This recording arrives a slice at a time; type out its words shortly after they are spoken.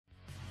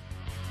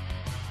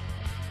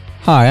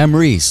Hi, I'm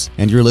Reese,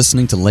 and you're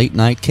listening to Late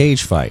Night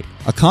Cage Fight,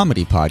 a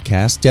comedy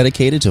podcast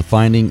dedicated to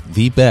finding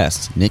the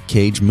best Nick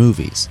Cage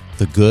movies,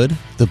 the good,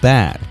 the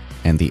bad,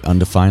 and the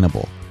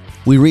undefinable.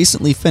 We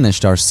recently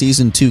finished our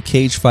Season 2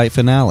 Cage Fight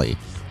finale,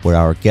 where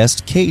our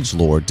guest Cage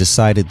Lord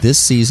decided this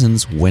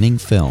season's winning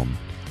film.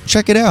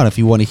 Check it out if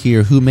you want to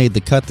hear who made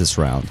the cut this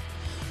round.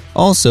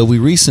 Also, we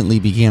recently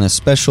began a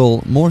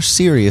special, more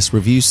serious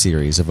review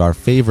series of our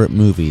favorite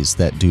movies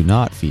that do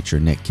not feature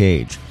Nick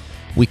Cage.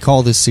 We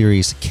call this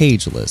series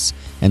Cageless,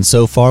 and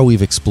so far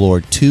we've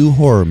explored 2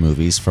 horror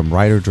movies from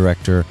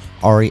writer-director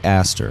Ari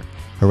Aster,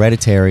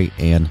 Hereditary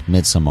and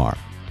Midsommar.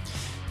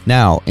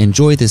 Now,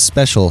 enjoy this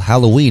special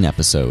Halloween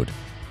episode.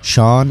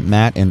 Sean,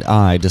 Matt, and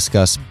I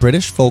discuss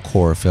British folk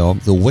horror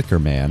film The Wicker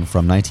Man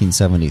from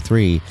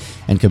 1973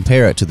 and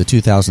compare it to the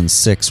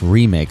 2006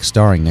 remake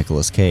starring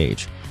Nicolas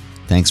Cage.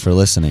 Thanks for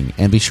listening,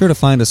 and be sure to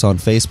find us on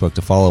Facebook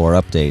to follow our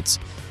updates,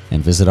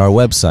 and visit our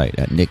website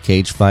at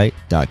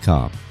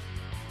nickcagefight.com.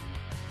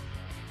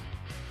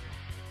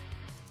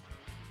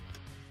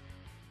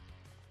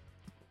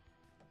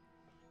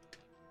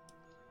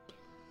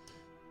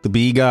 The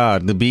Bee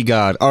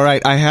God. All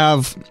right, I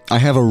have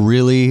a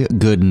really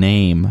good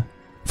name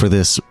for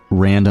this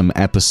random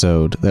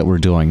episode that we're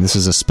doing. This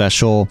is a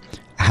special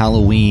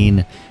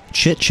Halloween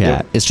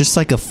chit-chat. It's just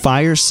like a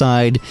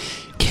fireside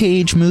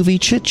Cage movie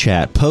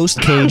chit-chat,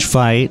 post-Cage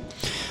fight.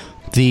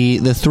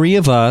 The three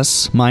of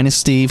us, minus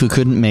Steve, who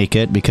couldn't make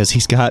it because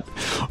he's got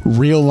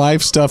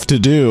real-life stuff to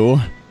do.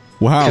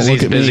 Wow, because look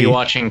he's at busy me.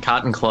 watching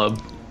Cotton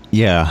Club.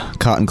 Yeah,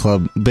 Cotton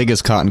Club,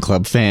 biggest Cotton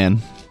Club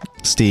fan,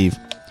 Steve.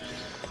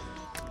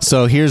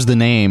 So here's the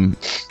name.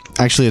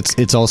 Actually,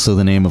 it's also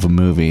the name of a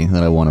movie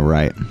that I want to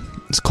write.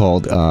 It's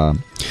called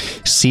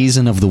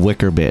Season of the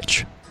Wicker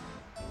Bitch.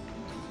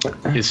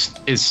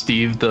 Is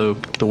Steve the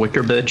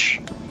Wicker Bitch?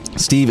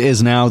 Steve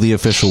is now the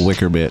official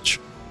Wicker Bitch.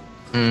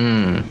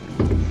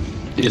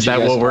 Is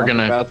that what we're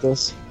gonna about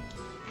this?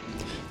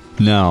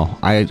 No,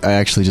 I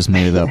actually just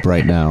made it up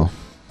right now.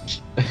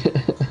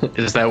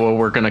 Is that what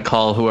we're gonna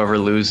call whoever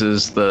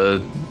loses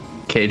the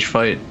cage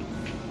fight?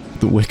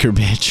 The Wicker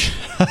Bitch.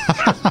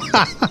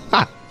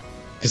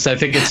 Because I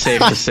think it's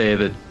safe to say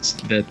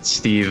that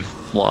Steve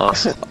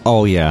lost.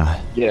 Oh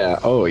yeah. Yeah.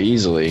 Oh,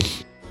 easily.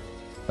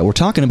 We're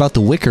talking about the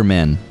Wicker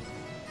Men.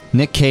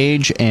 Nick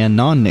Cage and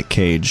non-Nick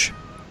Cage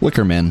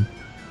Wicker Men.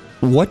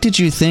 What did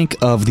you think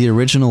of the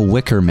original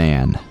Wicker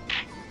Man,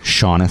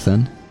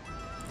 Jonathan?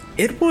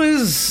 It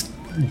was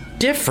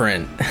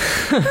different.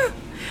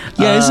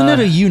 Yeah, isn't it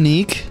a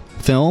unique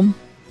film?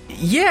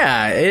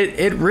 Yeah,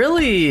 it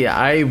really,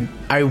 I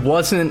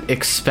wasn't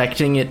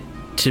expecting it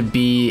to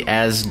be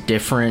as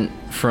different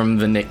from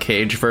the Nick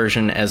Cage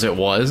version as it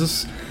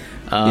was.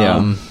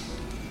 Yeah.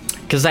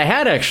 Because I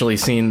had actually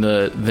seen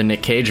the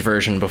Nick Cage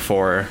version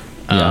before.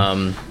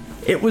 Yeah.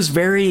 It was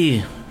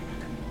very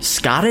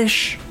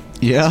Scottish.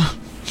 Yeah.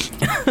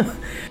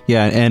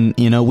 Yeah, and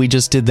we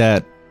just did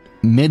that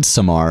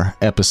Midsommar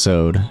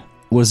episode.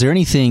 Was there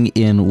anything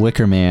in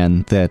Wicker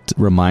Man that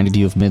reminded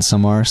you of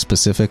Midsommar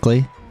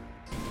specifically?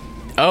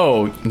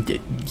 Oh,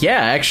 yeah,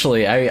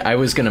 actually, I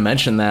was going to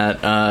mention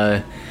that.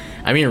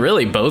 I mean,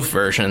 really, both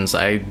versions,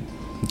 I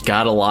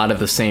got a lot of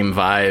the same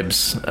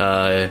vibes.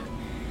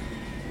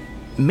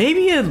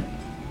 Maybe a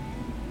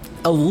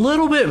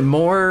little bit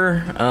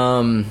more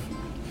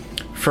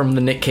from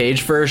the Nick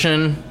Cage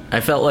version. I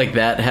felt like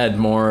that had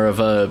more of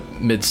a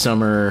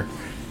Midsommar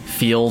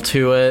feel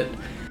to it.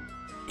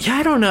 Yeah,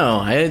 I don't know.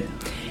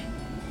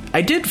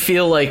 I did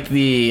feel like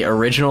the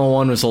original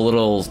one was a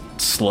little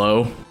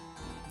slow.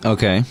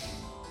 Okay.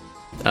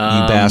 You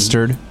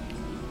bastard.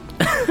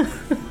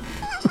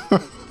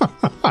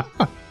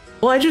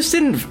 Well, I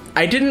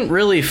didn't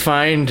really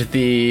find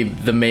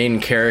the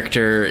main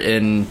character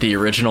in the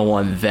original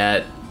one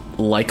that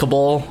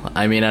likable.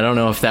 I mean, I don't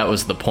know if that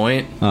was the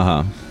point.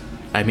 Uh-huh.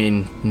 I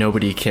mean,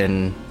 nobody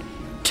can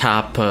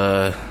top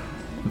the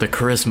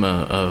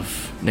charisma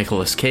of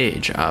Nicolas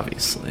Cage,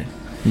 obviously.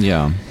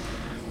 Yeah.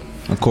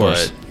 Of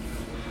course. But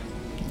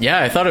yeah,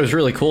 I thought it was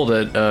really cool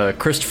that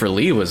Christopher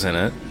Lee was in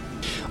it.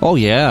 Oh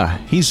yeah,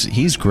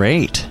 he's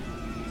great.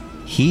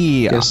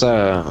 Yes,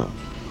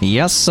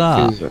 Yes,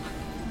 sir.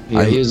 he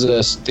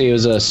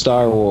was a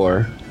Star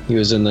War. He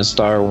was in the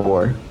Star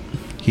War.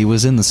 He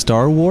was in the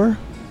Star War?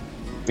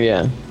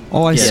 Yeah.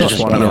 Oh, I saw.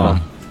 just one of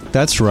them.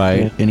 That's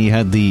right. Yeah. And he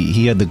had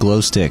the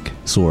glow stick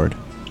sword.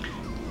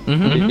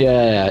 Mm-hmm.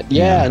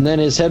 Yeah, and then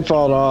his head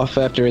fall off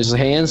after his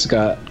hands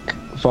got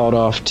fall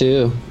off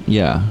too.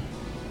 Yeah.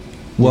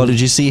 Well, did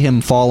you see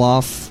him fall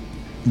off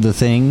the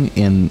thing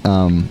in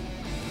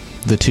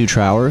the Two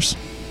Trowers?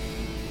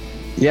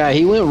 Yeah,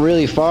 he went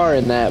really far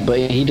in that, but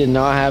he did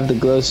not have the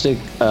glow stick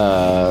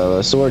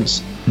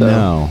swords. Though.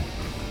 No.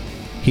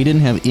 He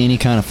didn't have any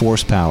kind of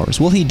force powers.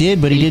 Well, he did,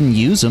 but he didn't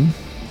use them.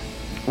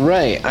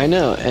 Right, I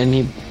know, and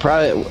he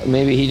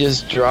maybe he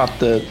just dropped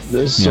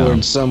the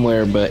sword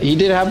somewhere, but he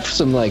did have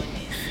some like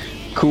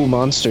cool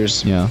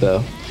monsters. Yeah.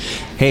 Though.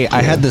 Hey,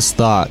 I had this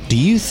thought. Do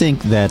you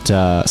think that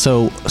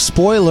so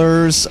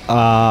spoilers?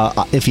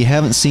 If you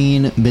haven't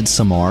seen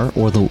Midsommar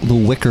or the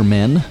Wicker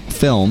Men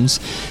films,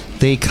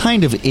 they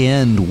kind of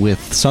end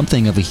with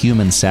something of a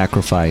human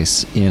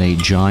sacrifice in a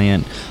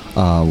giant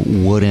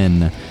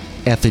wooden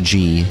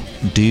effigy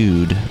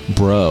dude,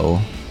 bro.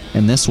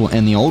 And this one,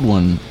 and the old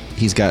one,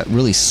 he's got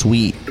really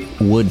sweet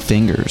wood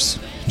fingers.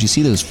 Did you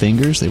see those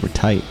fingers? They were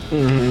tight.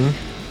 Mm-hmm.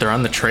 They're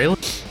on the trailer?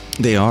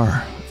 They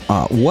are.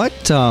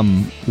 What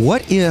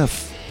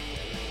if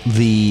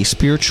the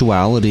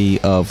spirituality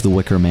of the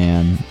Wicker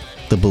Man,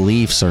 the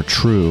beliefs are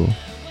true?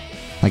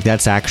 Like,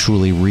 that's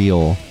actually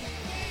real,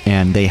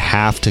 and they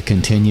have to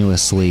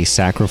continuously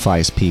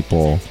sacrifice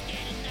people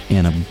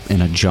in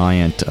a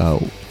giant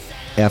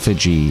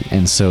effigy,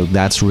 and so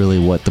that's really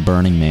what the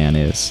Burning Man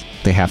is.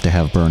 They have to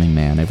have Burning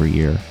Man every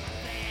year.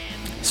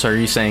 So are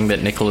you saying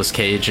that Nicolas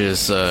Cage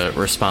is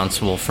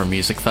responsible for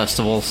music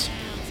festivals?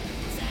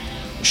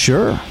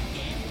 Sure.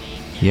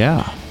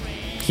 Yeah.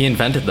 He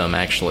invented them,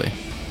 actually.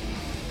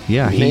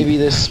 Yeah. Maybe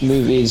this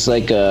movie's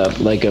like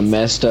a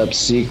messed up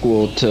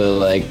sequel to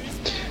like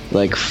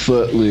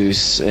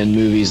Footloose and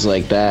movies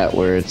like that,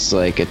 where it's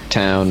like a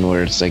town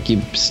where it's like,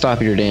 you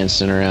stop your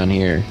dancing around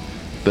here,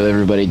 but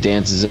everybody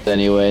dances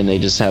anyway and they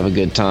just have a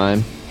good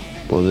time.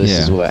 Well, this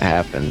is what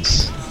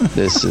happens.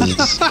 This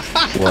is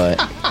what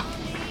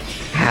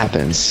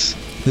happens.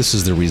 This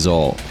is the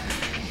result.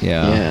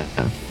 Yeah.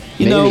 Yeah.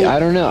 You Maybe, know, I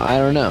don't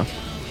know.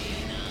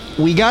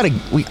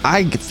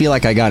 I feel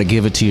like I gotta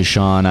give it to you,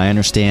 Sean. I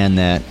understand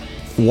that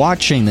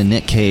watching the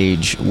Nick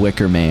Cage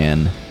Wicker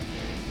Man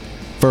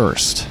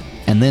first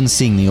and then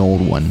seeing the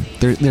old one,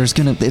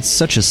 it's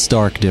such a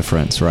stark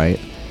difference, right?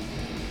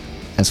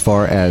 As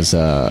far as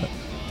the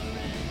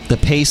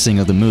pacing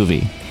of the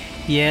movie.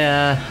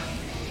 Yeah.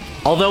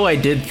 Although I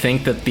did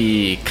think that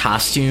the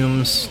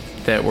costumes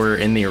that were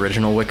in the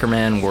original Wicker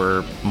Man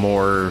were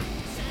more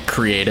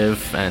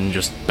creative and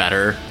just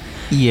better.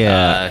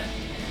 Yeah.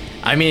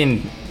 I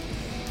mean,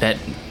 that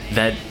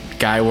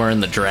guy wearing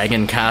the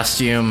dragon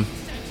costume,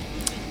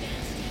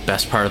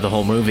 best part of the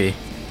whole movie.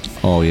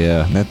 Oh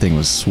yeah, that thing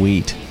was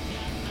sweet.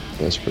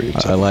 That's pretty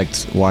tough. I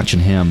liked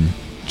watching him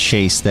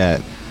chase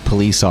that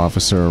police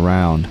officer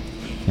around,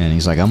 and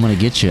he's like, I'm gonna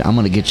get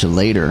you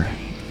later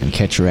and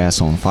catch your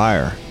ass on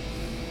fire.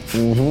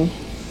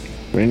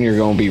 Mm-hmm. Then you're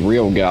gonna be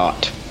real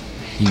got.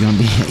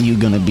 You're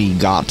gonna be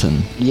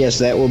gotten. Yes,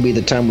 that will be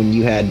the time when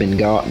you had been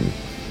gotten.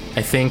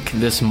 I think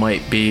this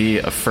might be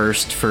a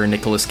first for a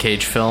Nicolas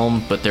Cage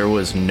film, but there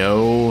was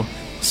no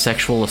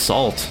sexual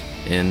assault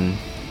in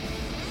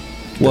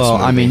this Well,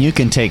 movie. I mean, you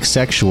can take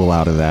sexual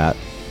out of that.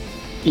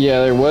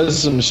 Yeah, there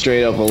was some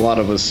straight up a lot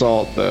of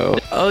assault though.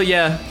 Oh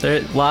yeah,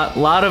 there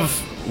lot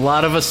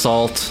of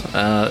assault.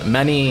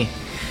 Many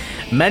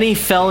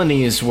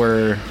felonies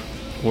were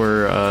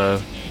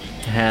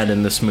had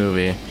in this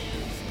movie.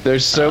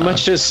 There's so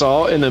much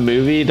assault in the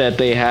movie that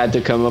they had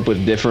to come up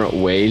with different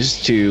ways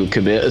to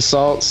commit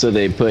assault, so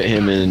they put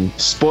him in,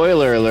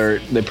 spoiler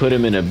alert, they put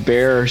him in a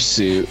bear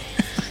suit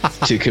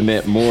to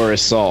commit more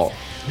assault.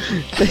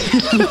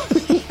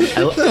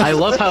 I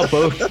love how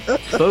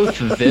both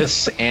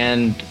this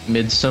and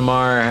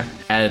Midsommar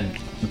had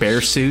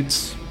bear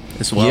suits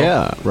as well.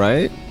 Yeah,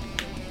 right?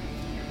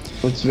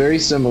 It's very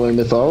similar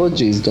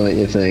mythologies, don't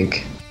you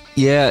think?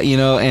 Yeah, you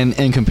know,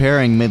 and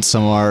comparing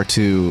Midsommar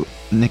to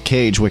Nick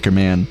Cage Wicker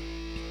Man,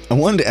 I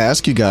wanted to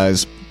ask you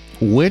guys,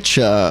 which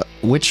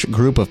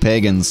group of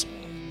pagans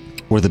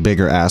were the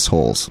bigger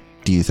assholes,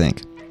 do you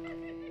think?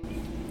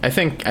 I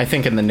think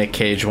in the Nick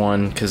Cage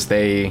one, because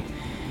they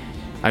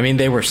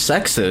were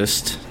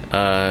sexist,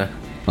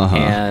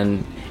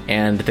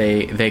 and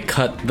they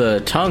cut the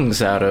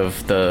tongues out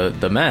of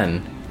the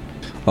men.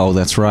 Oh,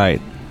 that's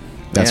right.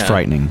 That's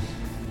frightening.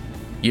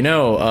 You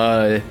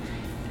know,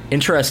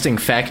 interesting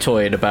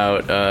factoid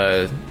about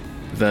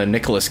the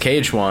Nicolas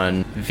Cage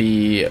one,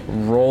 the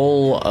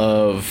role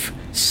of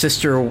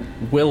Sister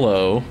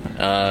Willow,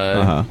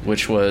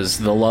 which was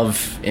the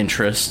love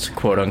interest,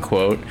 quote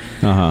unquote,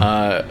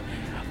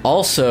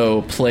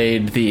 also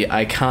played the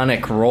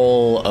iconic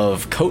role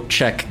of Coat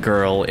Check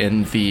Girl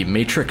in The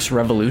Matrix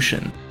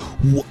Revolution.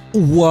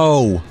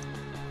 Whoa.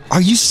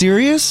 Are you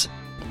serious?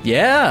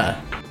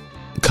 Yeah.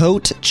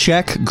 Coat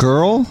Check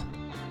Girl?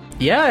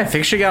 Yeah, I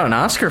think she got an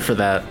Oscar for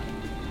that.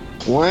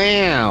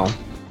 Wow.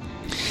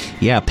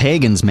 Yeah,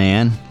 pagans,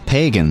 man.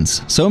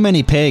 Pagans. So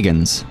many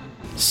pagans.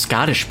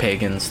 Scottish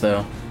pagans,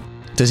 though.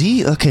 Does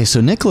he? Okay, so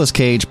Nicolas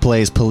Cage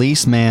plays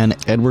policeman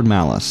Edward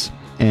Malice.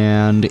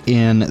 And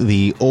in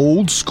the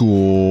old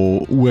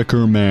school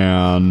Wicker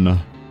Man,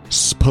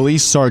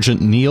 Police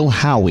Sergeant Neil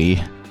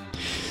Howie.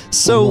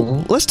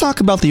 So let's talk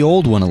about the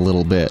old one a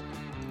little bit,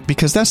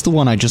 because that's the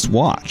one I just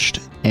watched.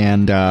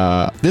 And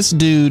this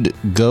dude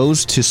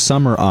goes to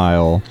Summer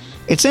Isle.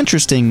 It's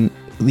interesting,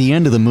 the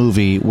end of the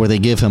movie, where they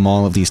give him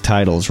all of these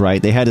titles,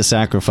 right? They had to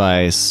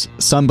sacrifice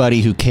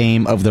somebody who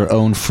came of their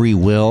own free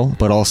will,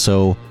 but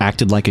also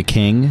acted like a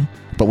king,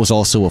 but was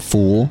also a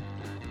fool,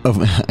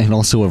 and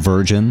also a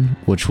virgin,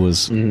 which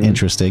was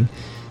interesting.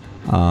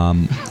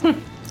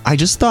 I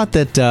just thought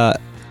that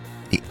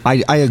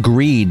I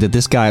agreed that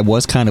this guy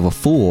was kind of a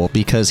fool,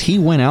 because he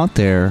went out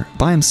there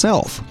by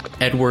himself.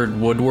 Edward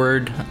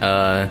Woodward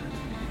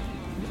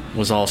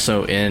was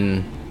also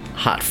in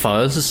Hot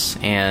Fuzz,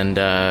 and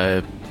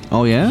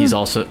Oh yeah. he's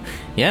also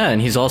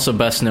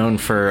best known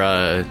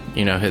for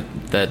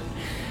that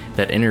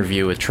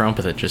interview with Trump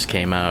that just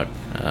came out.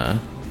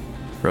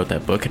 Wrote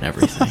that book and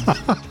everything.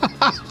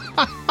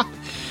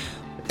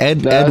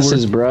 That's Edward,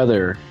 his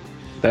brother.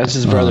 That's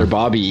his brother,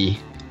 Bobby.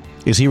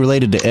 is he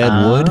related to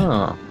Ed Wood?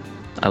 Oh,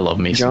 I love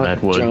me some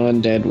Ed Wood.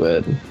 John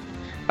Deadwood.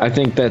 I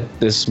think that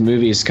this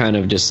movie is kind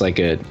of just like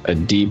a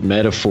deep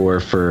metaphor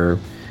for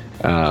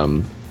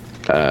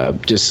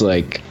just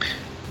like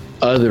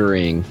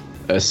othering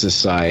a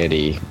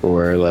society,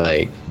 or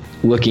like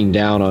looking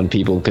down on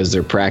people because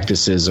their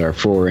practices are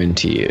foreign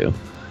to you.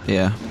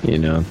 Yeah. You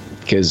know,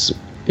 because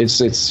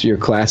it's your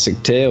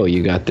classic tale.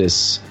 You got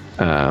this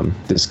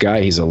this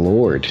guy. He's a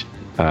lord.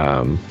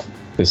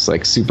 This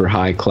like super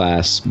high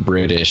class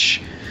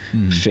British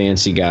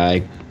fancy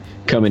guy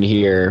coming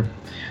here.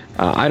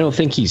 I don't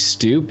think he's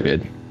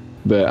stupid,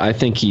 but I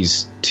think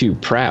he's too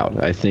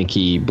proud. I think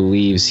he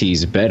believes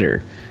he's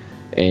better,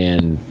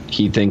 and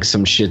he thinks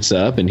some shit's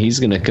up, and he's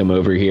gonna come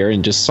over here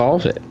and just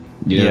solve it.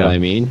 You know what I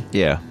mean?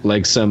 Yeah.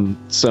 Like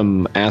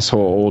some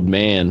asshole old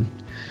man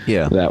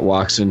Yeah. that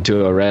walks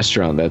into a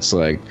restaurant that's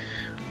like,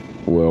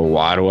 well,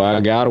 why do I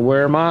gotta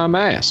wear my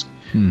mask?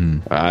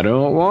 I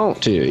don't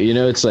want to. You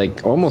know, it's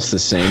like almost the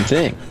same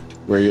thing,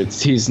 where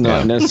he's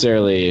not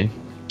necessarily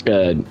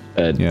an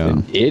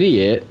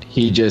idiot.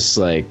 He just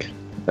like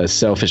a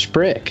selfish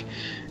prick,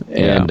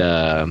 and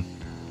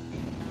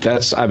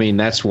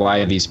that's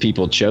why these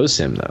people chose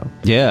him, though.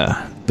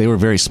 Yeah. They were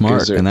very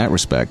smart they're- in that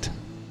respect.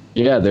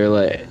 Yeah, they're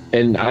like,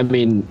 and I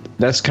mean,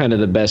 that's kind of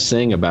the best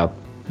thing about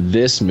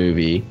this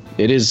movie.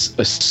 It is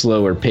a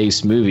slower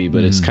paced movie,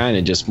 but it's kind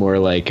of just more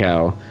like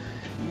how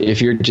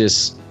if you're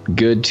just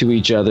good to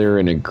each other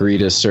and agree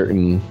to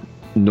certain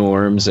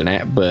norms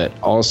but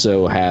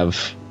also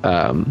have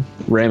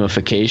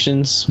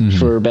ramifications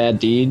for bad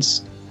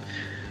deeds,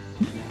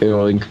 it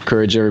will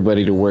encourage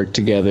everybody to work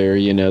together,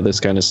 you know,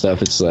 this kind of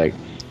stuff. It's like,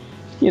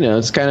 you know,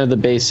 it's kind of the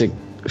basic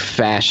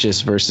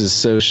fascist versus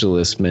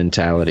socialist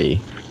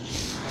mentality.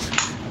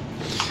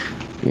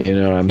 You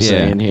know what I'm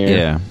saying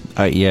here?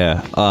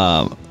 Yeah.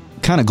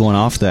 Kind of going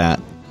off that,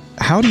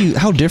 how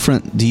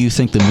different do you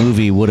think the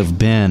movie would have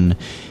been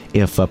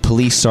if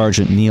Police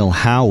Sergeant Neil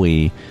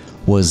Howie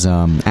was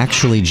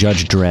actually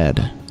Judge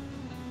Dredd?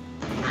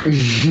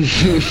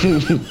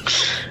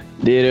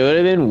 Dude, it would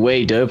have been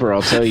way doper,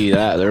 I'll tell you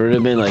that. There would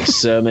have been like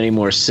so many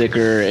more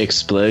sicker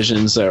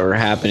explosions that were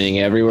happening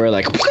everywhere,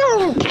 like I'm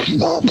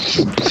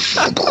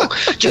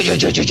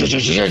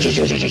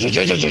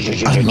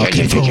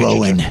looking for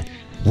Rowan.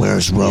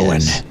 Where's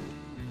Rowan? Yes.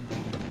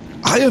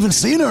 I haven't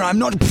seen her. I'm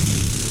not.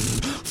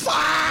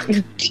 Fuck!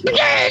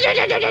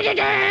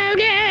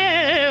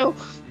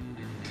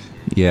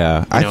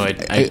 Yeah.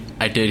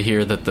 I did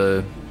hear that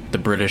the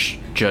British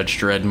Judge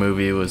Dredd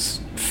movie was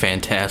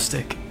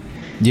fantastic.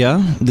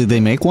 Yeah? Did they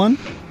make one?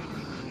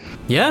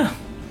 Yeah.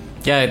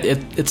 Yeah,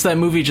 it's that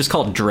movie just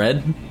called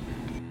Dredd.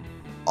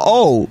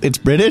 Oh, it's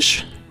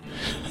British?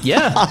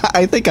 Yeah.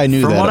 I think I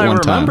knew From that what at I one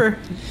remember.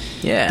 time.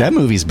 Yeah. That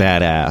movie's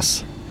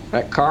badass.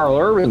 that Carl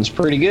Urban's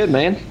pretty good,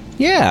 man.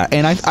 Yeah,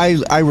 and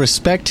I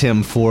respect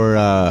him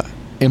for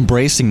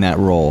embracing that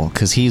role,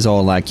 because he's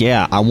all like,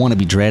 yeah, I want to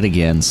be Dredd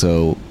again,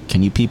 so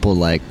can you people,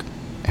 like,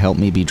 help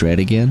me be Dredd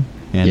again?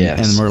 And,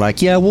 and we're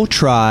like, yeah, we'll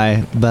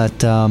try,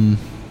 but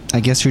I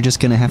guess you're just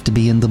going to have to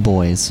be in The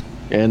Boys.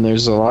 And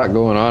there's a lot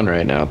going on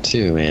right now,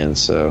 too, man,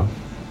 so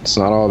it's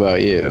not all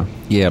about you.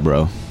 Yeah,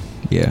 bro.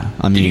 Yeah,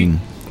 I mean,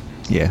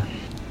 yeah.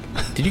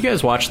 Did you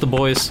guys watch The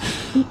Boys?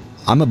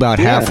 I'm about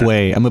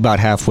halfway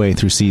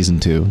through season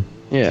 2.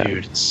 Yeah,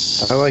 Dude,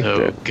 it's I liked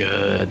so it.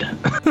 good.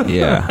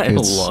 Yeah, I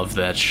love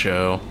that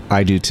show.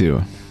 I do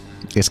too.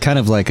 It's kind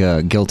of like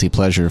a guilty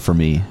pleasure for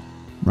me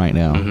right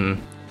now.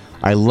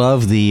 I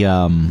love the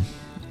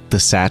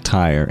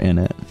satire in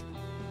it.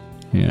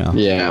 You know,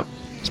 Yeah.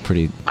 it's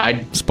pretty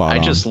I spot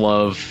on.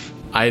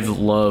 I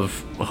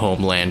love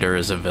Homelander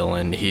as a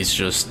villain. He's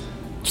just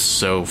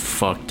so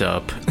fucked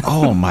up.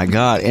 Oh my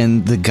god!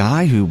 And the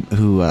guy who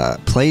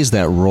plays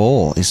that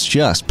role is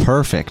just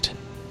perfect.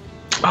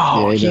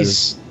 Oh, Yeah,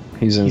 he's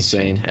he's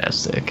insane.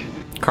 fantastic.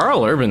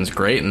 Carl Urban's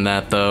great in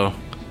that, though.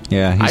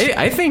 Yeah,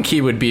 I think he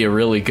would be a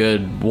really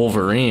good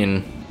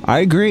Wolverine. I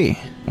agree.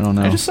 I don't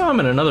know. I just saw him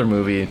in another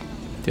movie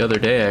the other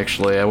day,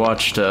 actually. I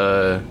watched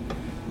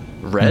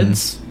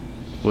Reds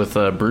with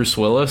Bruce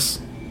Willis.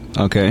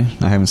 Okay,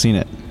 I haven't seen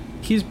it.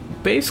 He's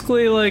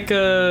basically like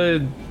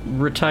a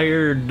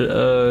retired,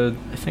 I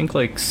think,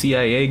 like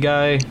CIA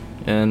guy,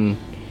 and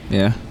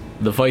Yeah.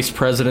 the vice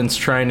president's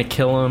trying to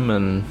kill him,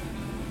 and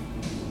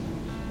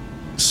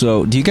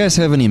So, do you guys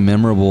have any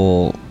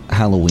memorable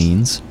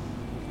Halloweens?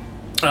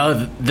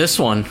 this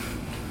one,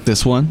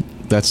 This one?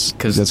 That's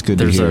because good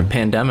to there's hear. a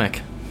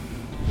pandemic.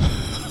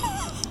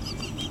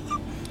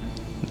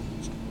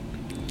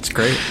 It's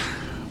great.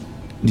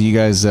 Do you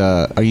guys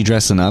are you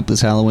dressing up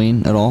this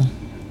Halloween at all?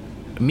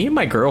 Me and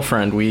my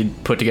girlfriend, we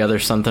put together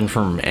something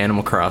from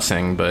Animal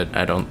Crossing, but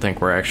I don't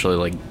think we're actually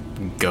like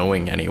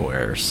going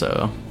anywhere,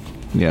 so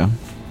Yeah.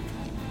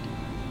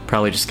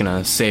 probably just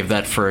gonna save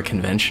that for a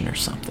convention or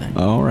something.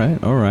 All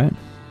right.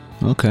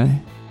 Okay.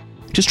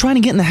 Just trying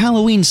to get in the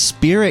Halloween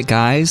spirit,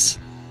 guys.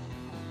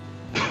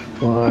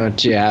 Why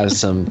don't you have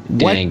some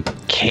dang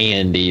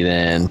candy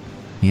then?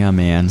 Yeah,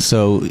 man.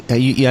 So, have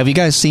you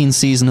guys seen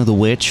Season of the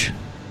Witch?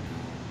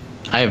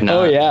 I have not.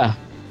 Oh yeah.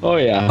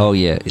 Oh,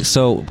 yeah.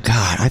 So,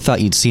 God, I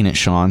thought you'd seen it,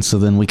 Sean, so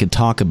then we could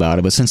talk about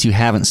it. But since you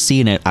haven't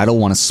seen it, I don't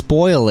want to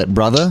spoil it,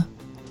 brother.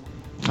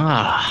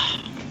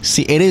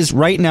 See, it is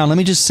right now, let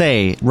me just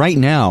say, right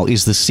now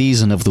is the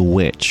Season of the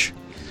Witch.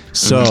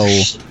 So,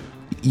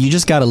 you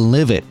just got to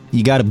live it.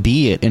 You got to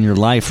be it in your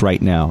life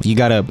right now. You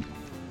got to,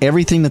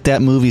 everything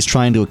that movie's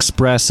trying to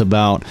express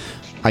about,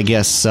 I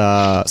guess,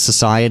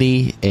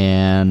 society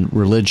and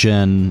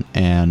religion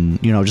and,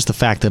 just the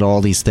fact that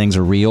all these things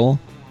are real.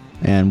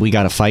 And we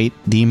got to fight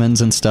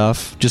demons and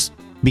stuff. Just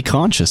be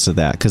conscious of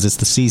that, because it's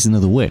the Season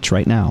of the Witch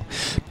right now.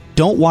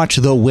 Don't watch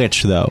The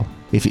Witch, though.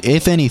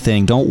 If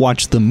anything, don't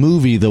watch the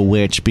movie The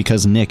Witch,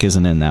 because Nick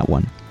isn't in that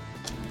one.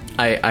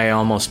 I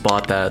almost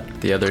bought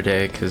that the other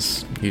day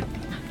because you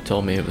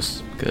told me it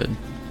was good.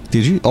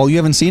 Did you? Oh, you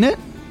haven't seen it?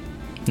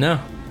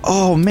 No.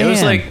 Oh, man.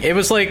 It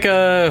was like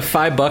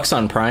 $5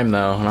 on Prime,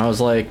 though. And I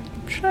was like,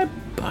 should I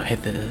buy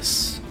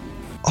this?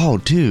 Oh,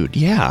 dude,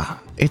 yeah.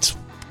 It's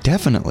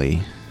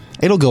definitely...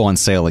 It'll go on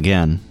sale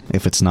again,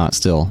 if it's not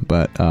still,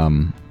 but,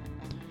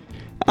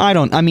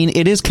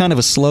 it is kind of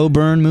a slow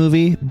burn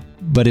movie,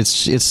 but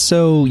it's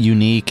so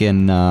unique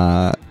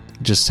and,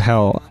 just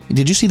how...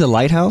 Did you see The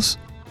Lighthouse?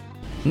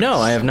 No,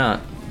 I have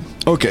not.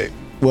 Okay,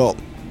 well,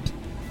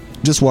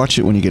 just watch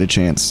it when you get a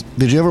chance.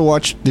 Did you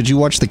watch The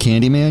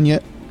Candyman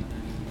yet?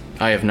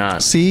 I have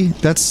not. See,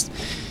 that's...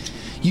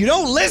 You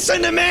don't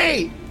listen to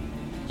me!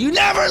 You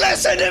never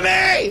listen to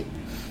me!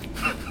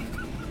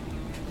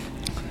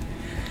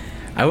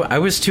 I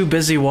was too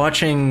busy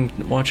watching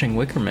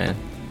Wicker Man.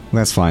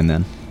 That's fine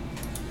then.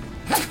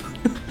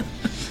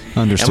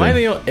 Understood.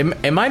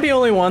 Am I the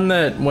only one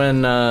that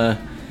when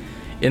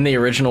in the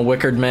original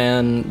Wicker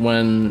Man,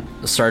 when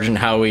Sergeant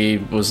Howie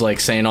was like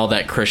saying all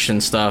that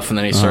Christian stuff and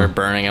then he started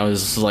burning, I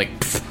was like,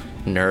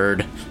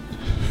 nerd.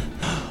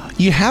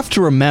 You have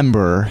to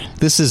remember,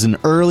 this is an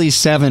early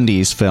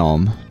 70s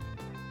film.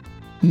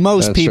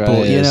 Most That's people,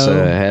 right, it's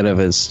ahead of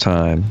its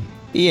time.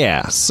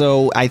 Yeah,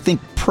 so I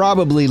think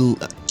probably...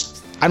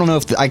 I don't know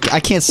if... I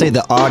can't say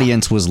the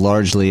audience was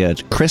largely a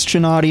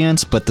Christian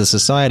audience, but the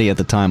society at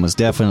the time was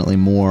definitely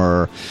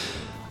more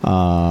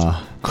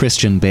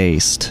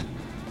Christian-based.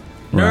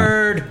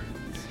 Nerd!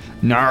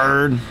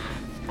 Nerd!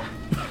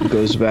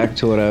 Goes back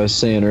to what I was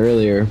saying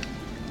earlier.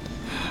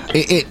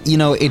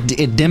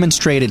 It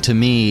demonstrated to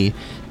me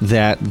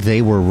that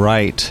they were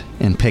right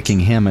in picking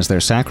him as their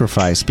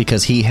sacrifice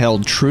because he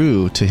held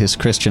true to his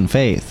Christian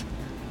faith.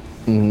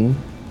 Mm-hmm.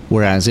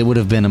 Whereas it would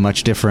have been a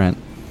much different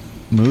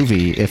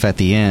movie if at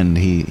the end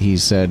he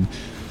said,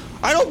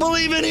 I don't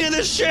believe any of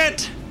this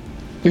shit!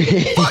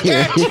 Fuck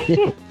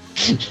it!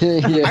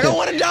 Yeah. I don't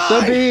want to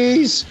die!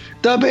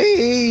 The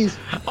bees!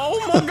 Oh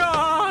my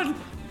god!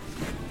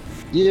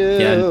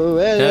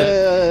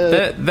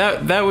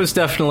 That was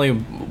definitely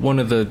one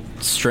of the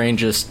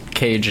strangest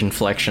Cage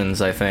inflections,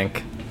 I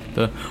think.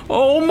 The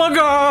oh my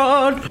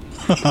god!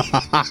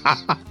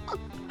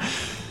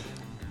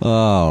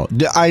 Oh,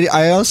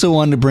 I also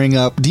wanted to bring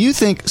up, do you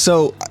think,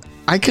 so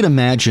I could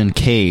imagine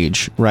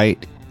Cage,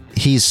 right?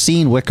 He's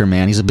seen Wicker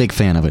Man, he's a big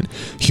fan of it.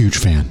 Huge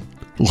fan.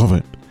 Love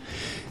it.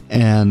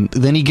 And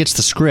then he gets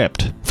the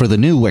script for the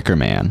new Wicker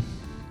Man,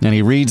 and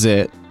he reads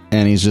it,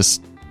 and he's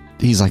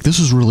like, this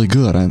is really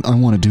good, I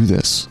want to do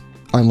this.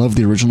 I love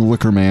the original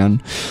Wicker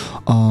Man.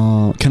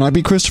 Can I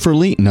be Christopher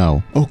Lee?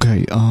 No.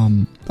 Okay,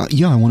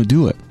 yeah, I want to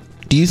do it.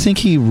 Do you think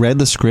he read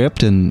the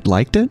script and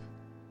liked it?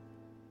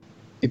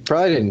 He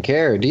probably didn't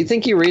care. Do you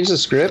think he reads the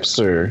scripts,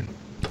 or...?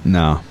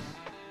 No.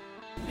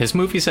 His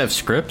movies have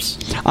scripts?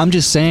 I'm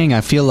just saying,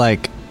 I feel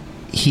like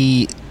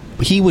he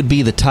would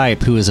be the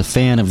type who is a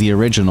fan of the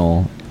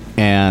original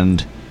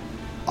and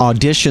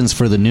auditions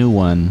for the new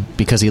one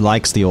because he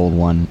likes the old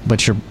one,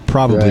 but you're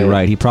probably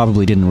right. He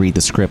probably didn't read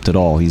the script at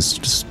all. He's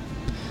just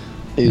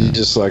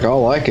like, I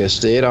like this,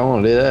 dude. I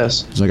want to do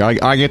this. He's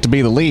like, I get to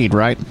be the lead,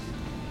 right?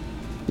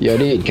 Yeah,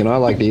 dude, can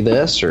I do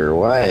this or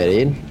what,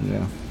 dude?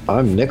 Yeah.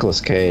 I'm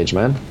Nicolas Cage,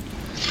 man.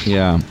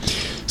 Yeah.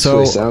 That's So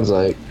what he sounds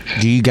like.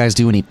 do you guys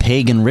do any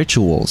pagan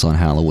rituals on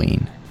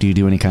Halloween? Do you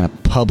do any kind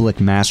of public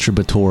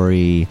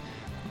masturbatory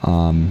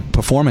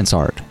performance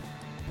art?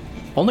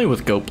 Only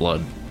with goat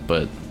blood,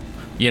 but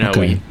Okay.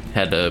 we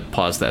had to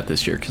pause that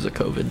this year because of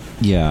COVID.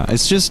 Yeah,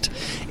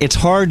 it's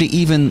hard to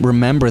even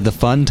remember the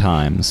fun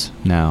times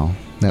now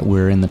that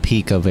we're in the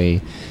peak of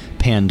a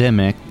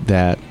pandemic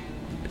that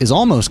is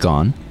almost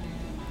gone.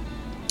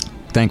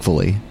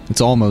 Thankfully,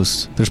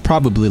 there's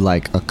probably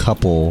like a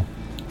couple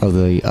of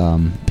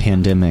the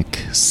pandemic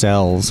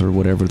cells or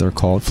whatever they're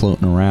called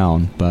floating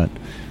around, but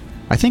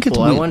I think it's...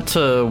 Well, I went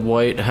to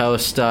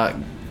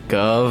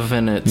whitehouse.gov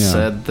and it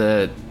said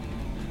that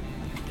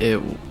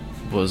it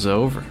was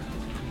over.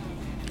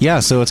 Yeah,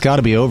 so it's got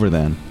to be over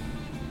then.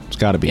 It's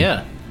got to be.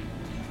 Yeah.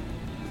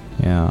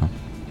 Yeah.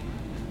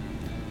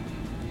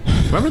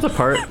 Remember the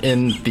part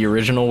in the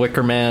original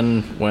Wicker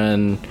Man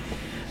when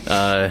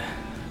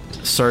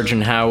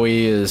Sergeant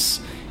Howie is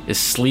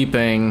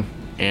sleeping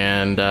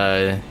and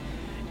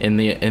in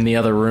the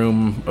other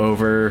room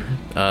over,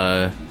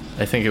 I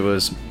think it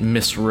was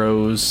Miss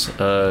Rose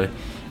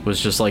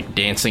was just like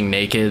dancing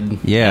naked.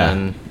 Yeah,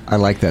 and I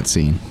like that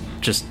scene.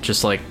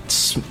 Just like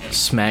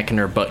smacking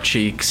her butt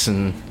cheeks,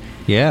 and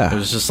yeah, it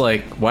was just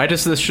like, why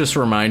does this just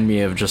remind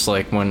me of just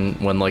like when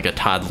like a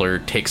toddler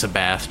takes a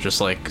bath,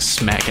 just like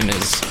smacking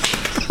his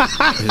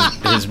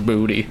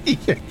booty.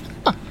 Yeah.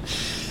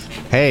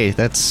 Hey,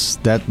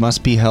 that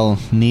must be how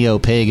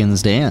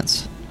neo-pagans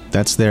dance.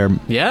 That's their...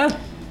 Yeah.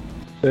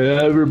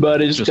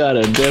 Everybody's got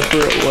a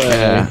different way.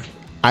 Yeah.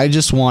 I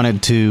just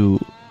wanted to...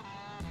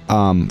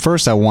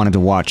 first, I wanted to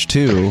watch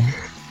 2,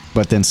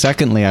 but then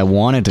secondly, I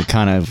wanted to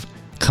kind of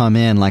come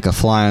in like a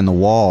fly on the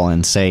wall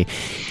and say,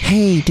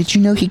 hey, did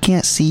you know he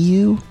can't see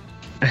you?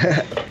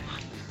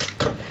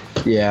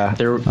 Yeah.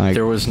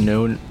 There was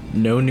no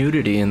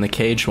nudity in the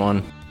Cage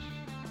one.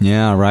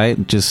 Yeah, right?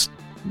 Just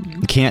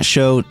can't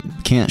show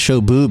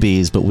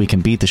boobies, but we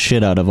can beat the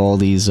shit out of all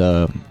these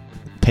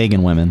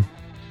pagan women.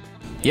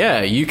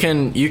 Yeah, you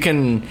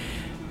can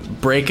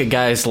break a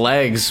guy's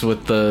legs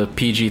with the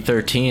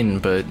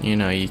PG-13, but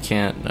you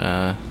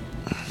can't.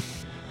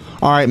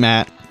 All right,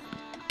 Matt,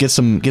 get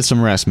some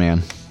rest,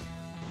 man.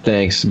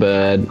 Thanks,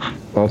 bud.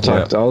 I'll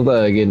talk. I'll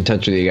get in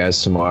touch with you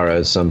guys tomorrow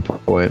at some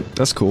point.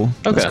 That's cool.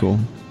 Okay. That's cool.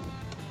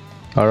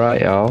 All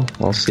right, y'all.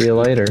 I'll see you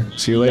later.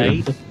 See you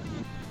later.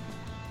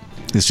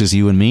 It's just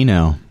you and me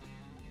now.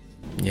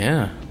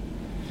 Yeah.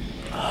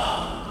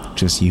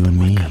 Just you and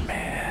me. Wicker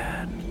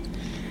Man.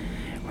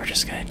 We're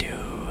just gonna do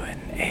an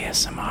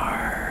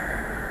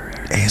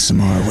ASMR.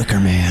 ASMR Wicker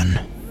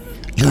Man.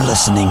 You're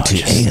listening to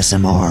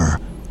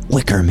ASMR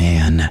Wicker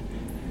Man.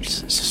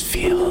 Just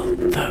feel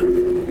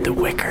the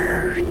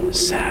wicker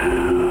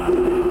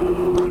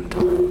sound.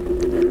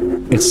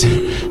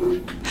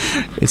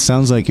 It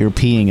sounds like you're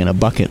peeing in a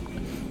bucket.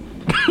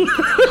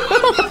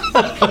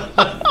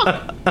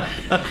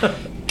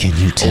 Can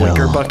you tell? A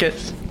wicker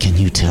bucket? Can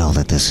you tell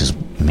that this is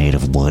made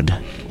of wood?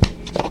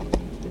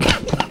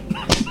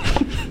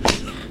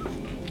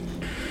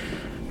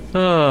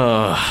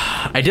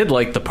 I did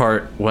like the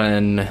part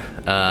when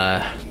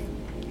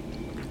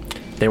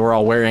they were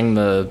all wearing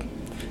the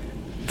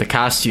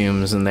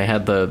costumes and they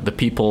had the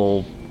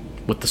people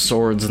with the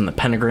swords and the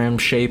pentagram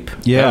shape.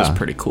 Yeah. That was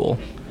pretty cool.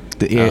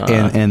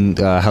 And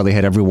how they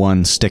had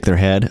everyone stick their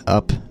head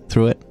up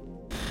through it.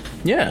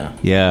 Yeah.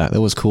 Yeah, that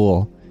was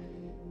cool.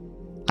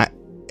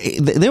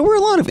 There were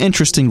a lot of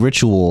interesting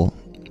ritual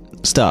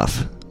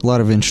stuff. A lot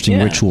of interesting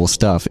ritual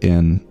stuff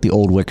in the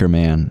old Wicker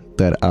Man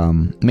that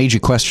made you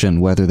question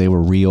whether they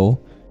were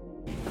real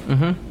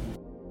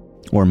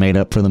or made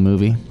up for the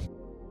movie.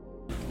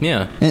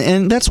 Yeah.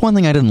 And that's one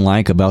thing I didn't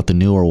like about the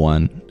newer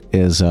one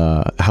is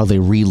how they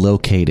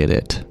relocated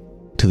it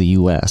to the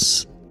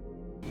U.S.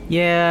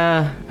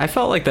 Yeah, I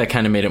felt like that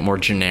kind of made it more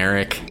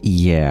generic.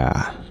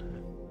 Yeah.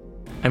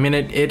 I mean,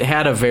 it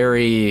had a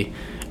very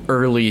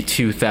early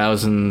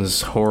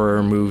 2000s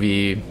horror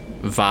movie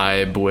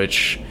vibe,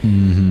 which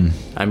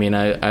I mean,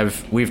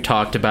 we've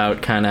talked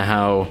about kind of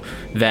how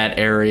that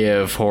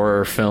area of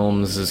horror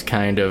films is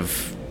kind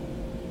of,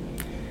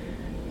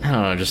 I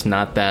don't know, just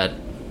not that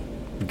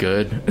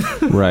good.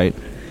 Right.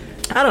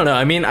 I don't know.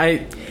 I mean,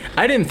 I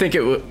didn't think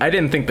I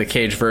didn't think the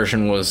Cage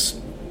version was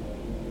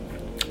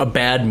a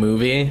bad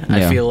movie. Yeah.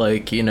 I feel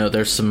like,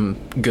 there's some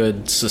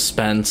good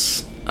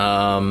suspense.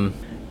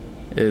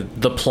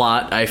 The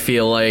plot, I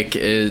feel like,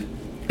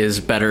 is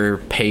better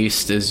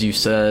paced, as you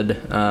said.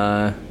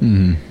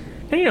 And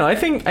I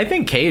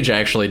think Cage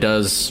actually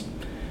does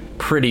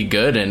pretty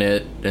good in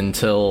it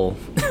until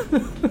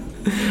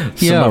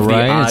some of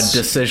the odd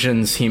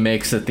decisions he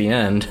makes at the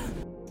end.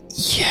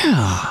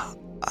 Yeah.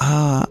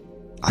 I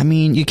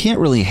mean, you can't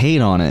really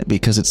hate on it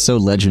because it's so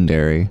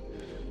legendary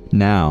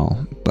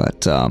now,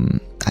 but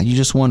you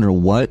just wonder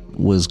what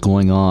was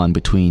going on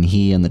between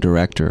he and the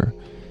director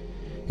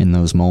in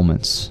those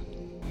moments.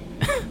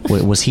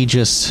 Was he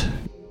just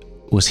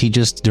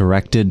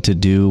directed to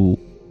do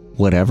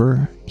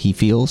whatever he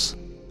feels?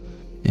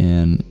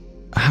 And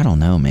I don't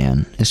know,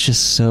 man. It's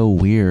just so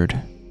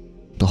weird.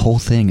 The whole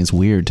thing is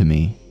weird to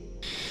me.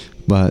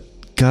 But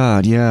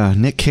God, yeah,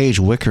 Nick Cage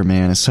Wicker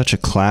Man is such a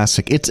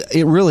classic.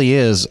 It really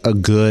is a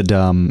good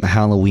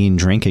Halloween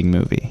drinking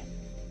movie.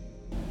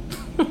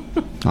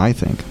 I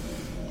think.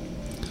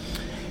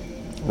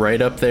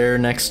 Right up there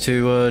next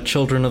to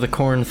Children of the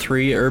Corn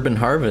 3 Urban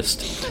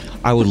Harvest.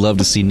 I would love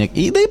to see Nick.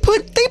 They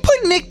put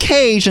Nick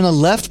Cage in a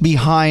Left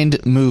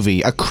Behind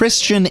movie, a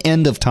Christian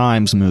End of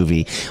Times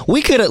movie.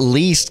 We could at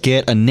least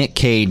get a Nick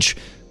Cage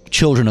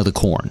Children of the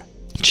Corn.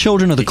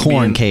 Children of the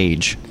Corn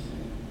Cage.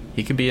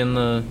 He could be in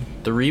the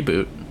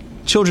reboot.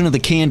 Children of the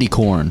Candy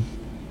Corn.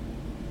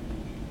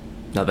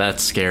 Now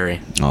that's scary.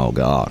 Oh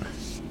God.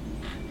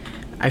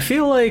 I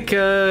feel like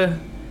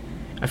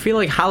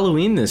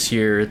Halloween this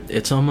year,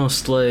 it's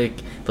almost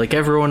like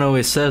everyone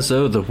always says,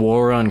 oh, the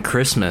war on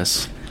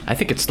Christmas. I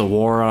think it's the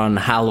war on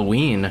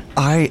Halloween.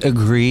 I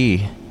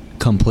agree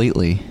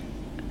completely.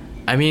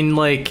 I mean,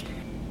 like,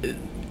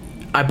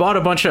 I bought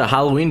a bunch of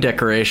Halloween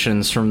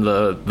decorations from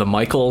the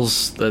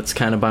Michaels that's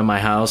kind of by my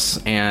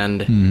house,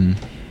 and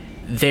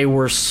they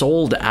were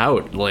sold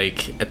out,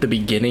 like, at the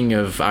beginning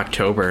of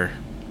October.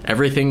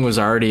 Everything was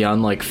already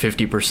on, like,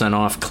 50%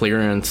 off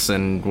clearance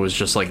and was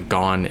just, like,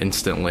 gone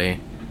instantly.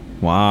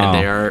 Wow. And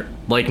they are,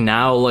 like,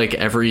 now, like,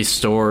 every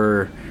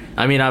store...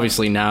 I mean,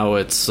 obviously now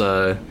it's,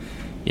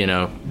 you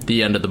know,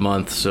 the end of the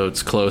month, so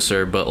it's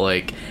closer, but,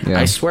 like,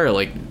 I swear,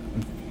 like,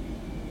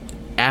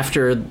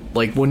 after,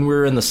 like, when we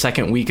were in the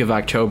second week of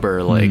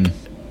October, like,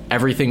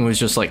 everything was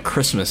just, like,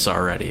 Christmas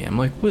already. I'm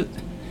like, what?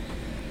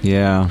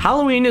 Yeah.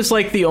 Halloween is,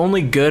 like, the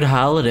only good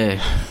holiday.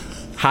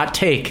 Hot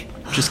take.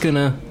 Just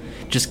gonna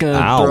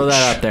throw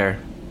that out there.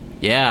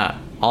 Yeah.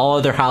 All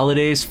other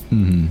holidays,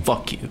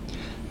 fuck you.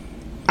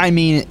 I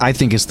mean, I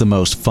think it's the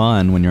most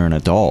fun when you're an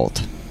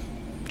adult.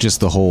 Just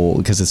the whole,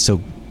 because it's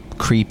so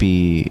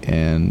creepy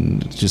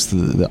and just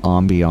the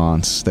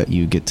ambiance that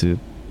you get to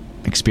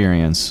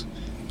experience.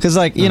 Because,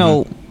 like, you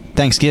know,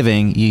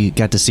 Thanksgiving, you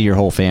got to see your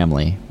whole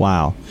family.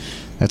 Wow.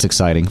 That's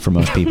exciting for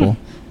most people.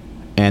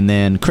 And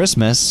then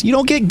Christmas, you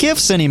don't get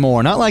gifts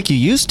anymore. Not like you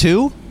used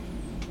to.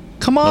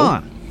 Come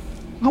on.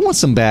 I want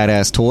some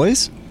badass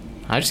toys.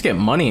 I just get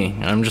money.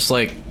 I'm just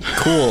like,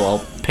 cool,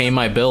 I'll pay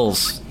my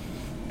bills.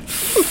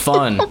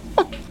 Fun.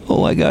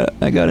 Oh, I got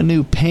a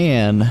new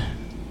pan.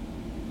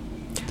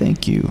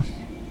 Thank you.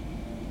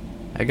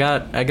 I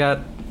got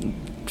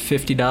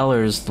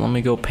 $50. Let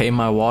me go pay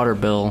my water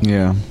bill.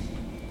 Yeah.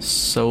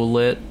 So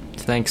lit.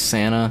 Thanks,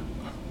 Santa.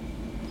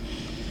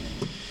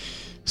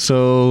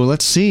 So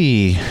let's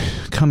see.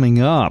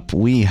 Coming up,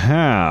 we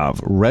have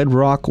Red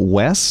Rock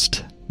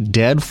West,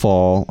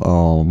 Deadfall.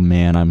 Oh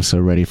man, I'm so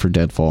ready for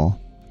Deadfall.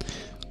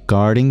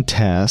 Guarding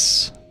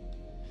Tess.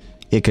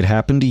 It Could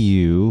Happen to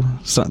You.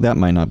 So, that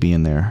might not be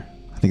in there.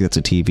 I think that's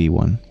a TV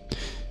one.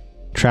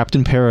 Trapped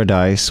in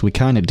Paradise. We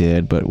kind of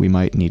did, but we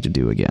might need to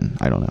do again.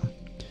 I don't know.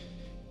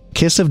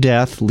 Kiss of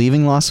Death,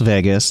 Leaving Las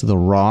Vegas, The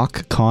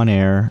Rock, Con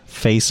Air,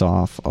 Face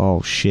Off.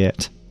 Oh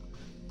shit.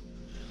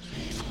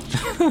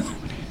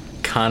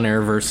 Con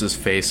Air versus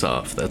Face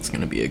Off. That's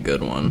going to be a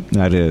good one.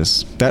 That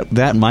is.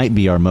 That might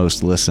be our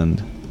most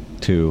listened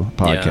to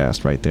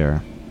podcast right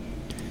there.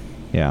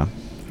 Yeah.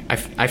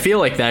 I feel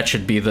like that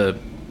should be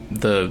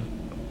the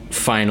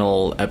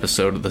final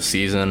episode of the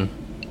season.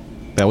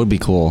 That would be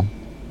cool.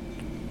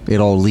 It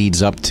all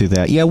leads up to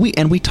that. Yeah,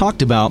 we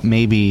talked about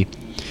maybe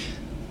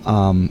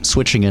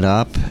switching it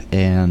up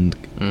and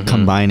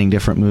combining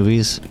different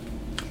movies.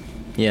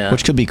 Yeah.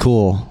 Which could be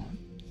cool.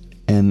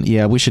 And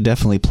yeah, we should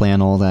definitely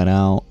plan all that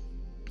out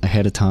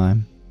ahead of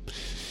time.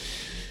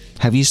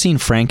 Have you seen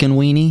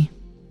Frankenweenie?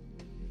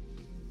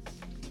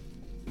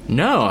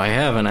 No, I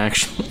haven't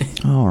actually.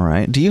 All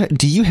right. Do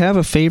you have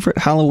a favorite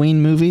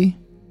Halloween movie?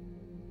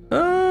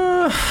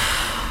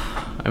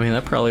 I mean,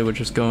 that probably would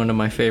just go into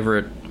my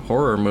favorite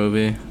horror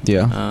movie.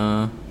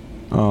 Yeah.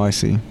 Oh, I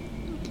see.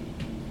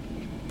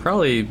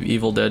 Probably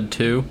Evil Dead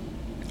 2.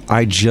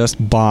 I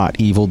just bought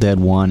Evil Dead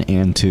 1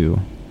 and 2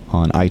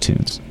 on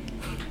iTunes.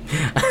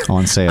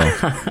 On sale.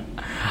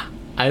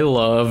 I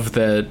love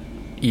that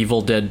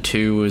Evil Dead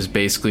 2 was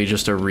basically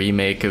just a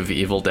remake of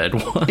Evil Dead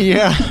 1.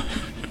 Yeah.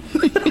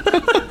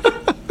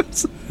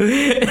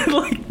 It,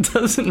 like,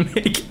 doesn't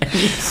make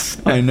any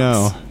sense. I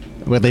know.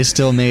 But they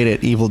still made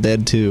it Evil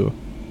Dead 2.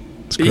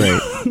 It's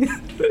great.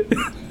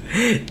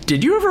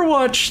 Did you ever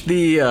watch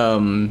the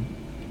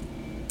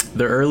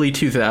early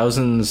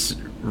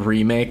 2000s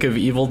remake of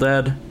Evil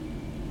Dead?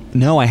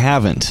 No, I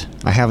haven't.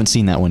 I haven't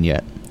seen that one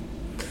yet.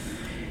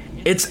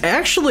 It's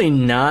actually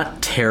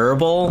not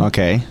terrible.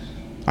 Okay.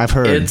 I've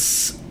heard. It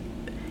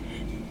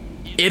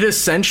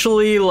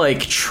essentially,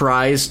 like,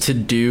 tries to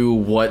do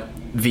what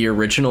the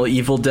original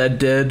Evil Dead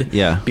did.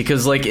 Yeah.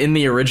 Because, like, in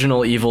the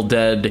original Evil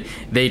Dead,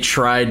 they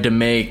tried to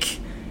make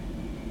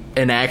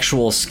an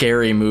actual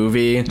scary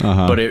movie,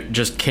 but it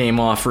just came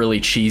off really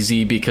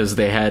cheesy because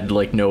they had,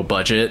 like, no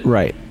budget.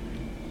 Right.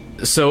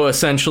 So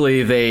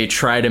essentially they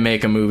try to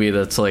make a movie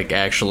that's, like,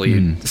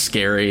 actually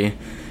scary,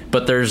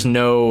 but there's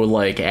no,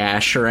 like,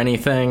 ash or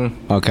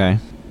anything. Okay.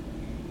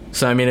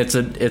 So I mean, it's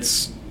a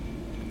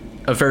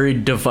very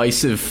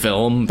divisive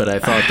film, but I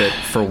thought that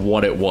for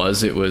what it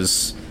was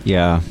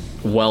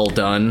well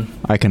done.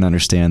 I can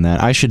understand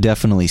that. I should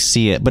definitely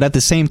see it, but at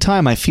the same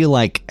time, I feel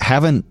like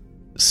haven't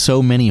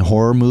so many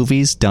horror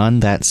movies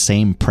done that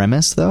same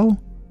premise though?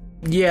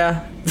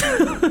 Yeah.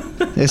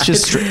 It's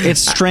just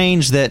it's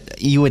strange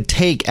that you would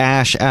take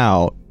Ash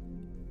out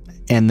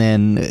and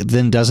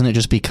then doesn't it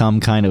just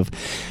become kind of,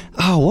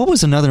 oh, what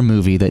was another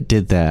movie that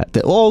did that?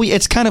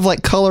 It's kind of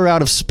like Color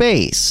Out of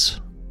Space,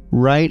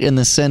 right? In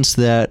the sense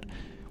that,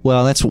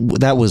 well,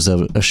 that was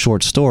a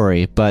short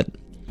story, but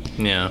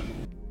yeah,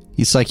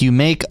 it's like you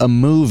make a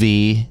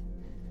movie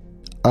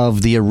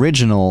of the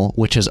original,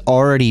 which has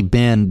already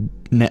been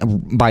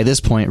by this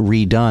point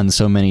redone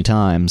so many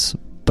times.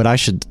 But I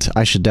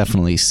should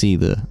definitely see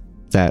that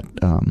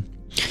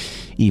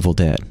Evil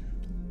Dead.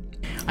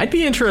 I'd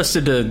be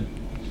interested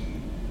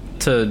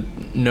to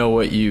know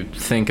what you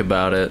think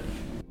about it.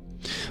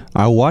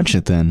 I'll watch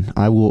it then.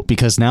 I will,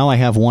 because now I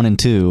have 1 and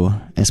 2.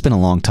 It's been a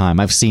long time.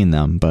 I've seen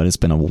them, but it's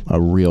been a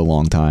real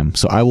long time.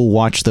 So I will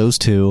watch those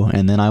 2,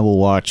 and then I will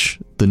watch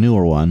the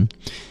newer one,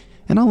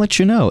 and I'll let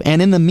you know.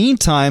 And in the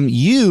meantime,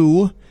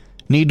 you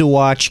need to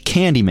watch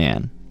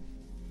Candyman.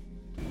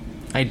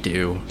 I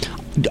do.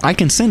 I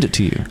can send it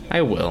to you.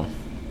 I will.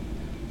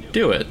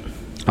 Do it.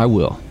 I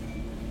will.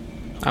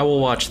 I will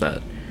watch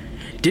that.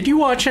 Did you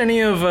watch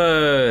any of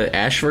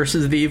Ash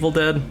vs. the Evil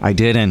Dead? I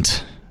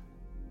didn't.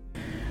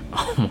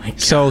 Oh my god.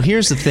 So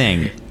here's the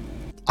thing.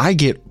 I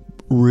get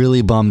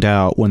really bummed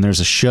out when there's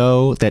a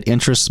show that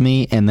interests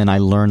me and then I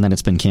learn that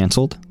it's been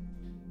canceled.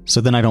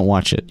 So then I don't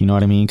watch it. You know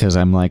what I mean? Because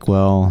I'm like,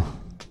 well...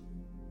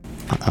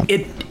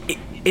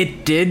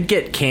 It did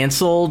get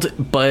canceled,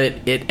 but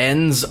it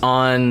ends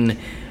on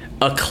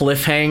a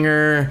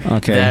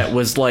cliffhanger that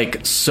was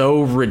like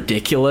so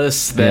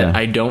ridiculous that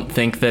I don't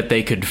think that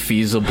they could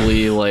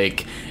feasibly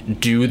like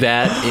do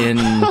that in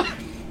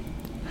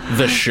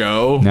the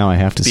show. Now I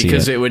have to see it.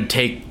 Because it would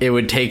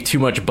take too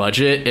much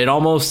budget. It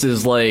almost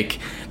is like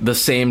the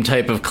same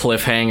type of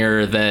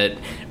cliffhanger that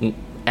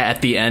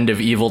at the end of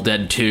Evil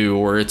Dead 2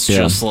 where it's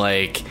just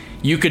like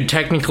you could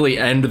technically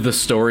end the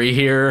story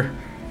here,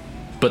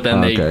 but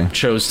then they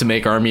chose to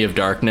make Army of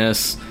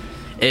Darkness.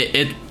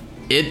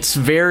 It's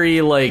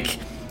very like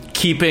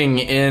keeping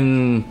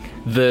in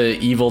the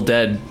Evil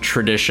Dead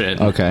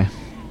tradition. Okay.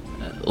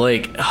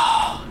 Like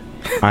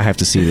I have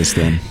to see this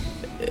then.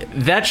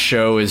 That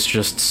show is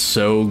just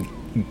so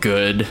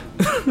good.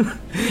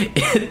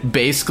 It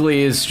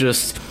basically is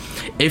just,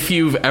 if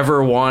you've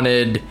ever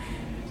wanted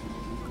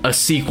a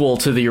sequel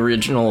to the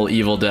original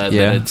Evil Dead,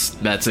 then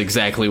that's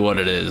exactly what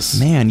it is.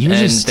 Man,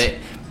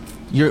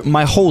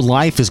 my whole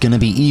life is going to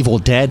be Evil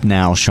Dead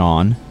now,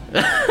 Sean.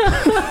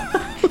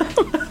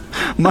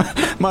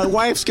 my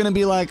wife's going to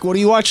be like, what are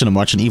you watching? I'm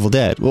watching Evil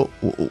Dead. Well,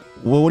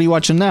 what are you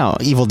watching now?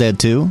 Evil Dead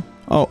 2?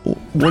 Oh,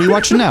 what are you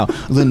watching now?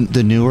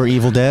 The newer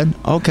Evil Dead?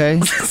 Okay.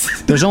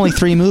 There's only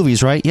 3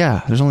 movies, right?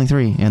 Yeah, there's only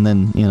 3. And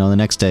then, the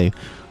next day,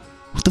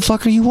 what the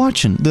fuck are you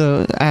watching?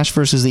 The Ash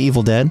versus the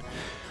Evil Dead?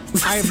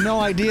 I have no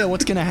idea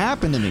what's going to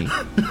happen to me.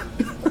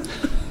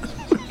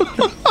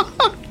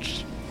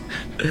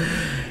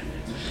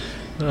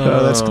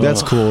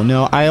 That's cool.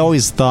 No, I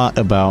always thought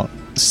about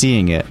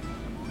seeing it,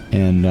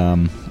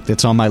 and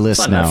it's on my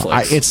list now.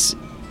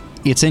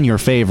 It's in your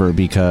favor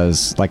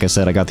because, like I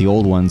said, I got the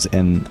old ones,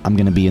 and I'm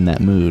going to be in that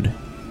mood.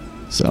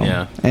 So,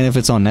 and if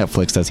it's on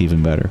Netflix, that's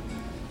even better.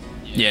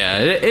 Yeah,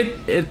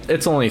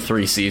 it's only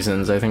 3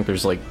 seasons. I think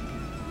there's like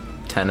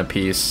 10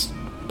 apiece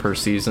per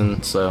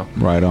season. So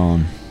right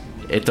on.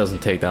 It doesn't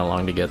take that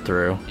long to get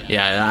through.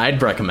 Yeah,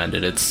 I'd recommend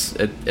it. It's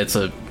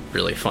a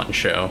really fun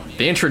show.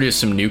 They introduced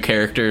some new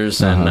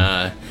characters,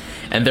 and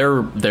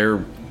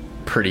they're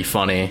pretty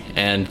funny,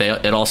 and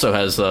it also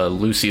has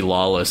Lucy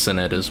Lawless in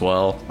it as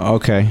well.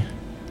 Okay,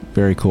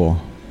 very cool.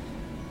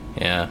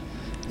 Yeah,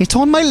 it's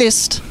on my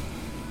list.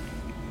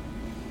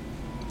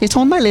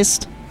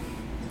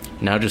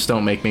 Now just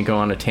don't make me go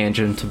on a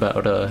tangent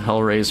about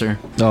Hellraiser.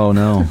 Oh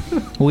no.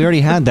 Well, we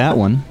already had that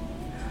one.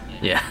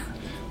 Yeah,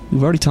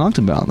 we've already talked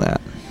about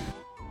that.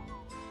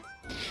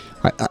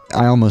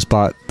 I almost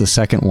bought the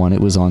second one. It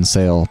was on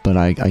sale, but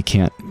I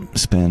can't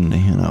spend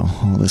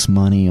all this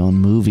money on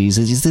movies.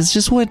 It's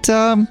just what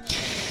I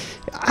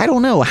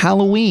don't know.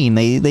 Halloween,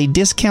 they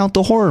discount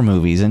the horror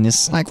movies, and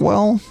it's like,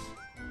 well,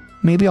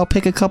 maybe I'll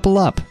pick a couple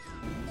up.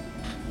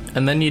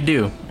 And then you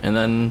do, and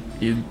then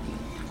you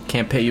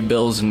can't pay your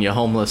bills and you're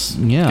homeless.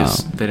 Yeah,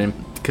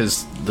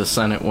 because the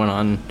Senate went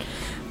on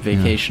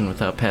vacation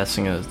without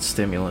passing a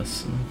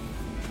stimulus.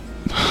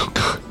 Oh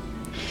God.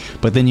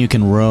 But then you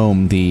can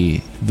roam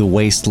the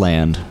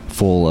wasteland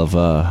full of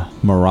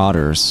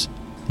marauders,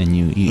 and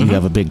you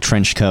have a big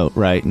trench coat,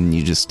 right? And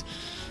you just,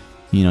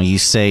 you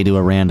say to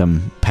a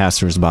random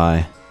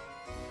passersby,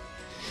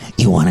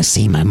 "You want to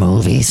see my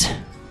movies?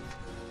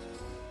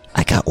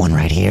 I got one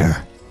right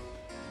here."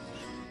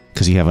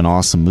 Because you have an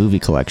awesome movie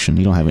collection.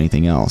 You don't have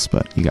anything else,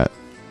 but you got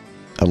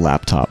a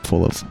laptop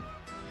full of...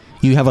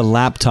 You have a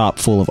laptop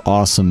full of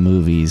awesome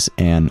movies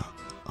and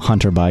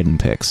Hunter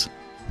Biden pics.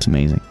 It's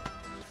amazing.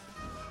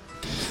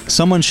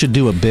 Someone should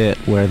do a bit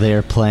where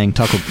they're playing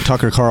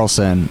Tucker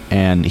Carlson,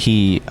 and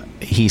he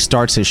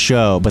starts his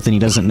show, but then he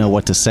doesn't know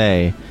what to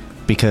say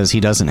because he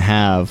doesn't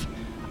have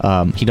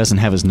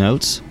his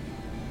notes,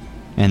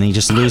 and he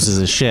just loses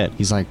his shit.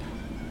 He's like,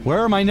 "Where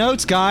are my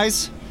notes,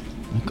 guys?"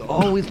 Like,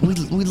 "Oh, we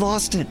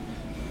lost it.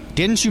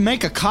 Didn't you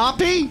make a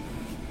copy?"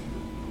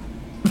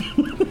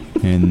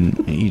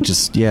 And he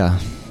just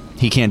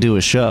he can't do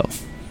his show,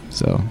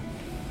 so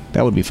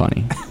that would be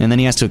funny. And then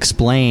he has to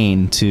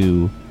explain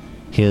to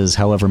his,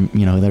 however,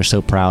 they're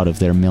so proud of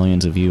their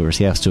millions of viewers,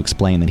 he has to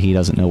explain that he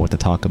doesn't know what to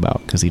talk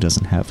about because he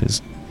doesn't have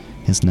his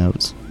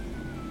notes.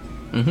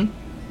 I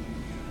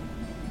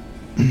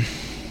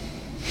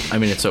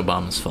mean, it's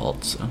Obama's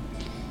fault, so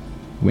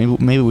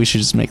maybe we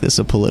should just make this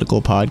a political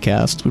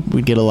podcast.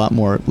 We'd get a lot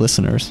more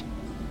listeners.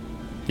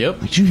 Yep.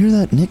 Did you hear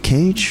that Nick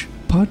Cage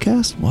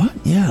podcast? What?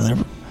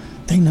 Yeah,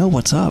 they know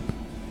what's up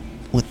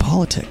with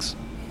politics.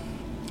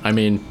 I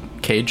mean,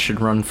 Cage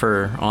should run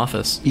for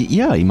office.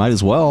 Yeah, you might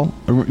as well.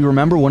 You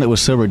remember when it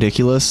was so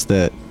ridiculous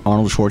that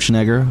Arnold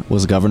Schwarzenegger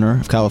was governor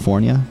of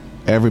California?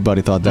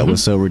 Everybody thought that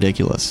was so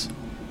ridiculous.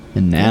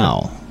 And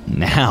now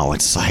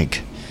it's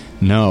like,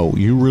 no,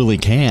 you really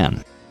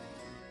can.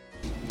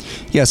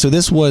 Yeah, so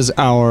this was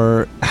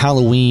our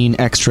Halloween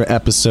extra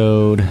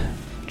episode.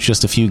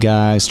 Just a few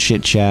guys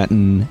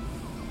chit-chatting.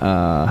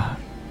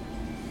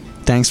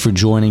 Thanks for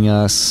joining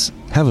us.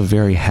 Have a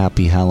very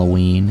happy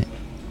Halloween.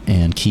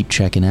 And keep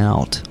checking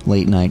out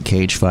Late Night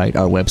Cage Fight,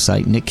 our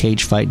website,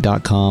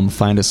 nickcagefight.com.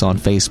 Find us on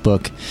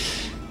Facebook.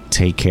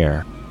 Take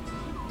care.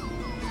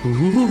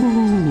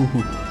 Ooh.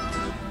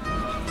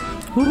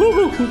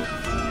 Ooh.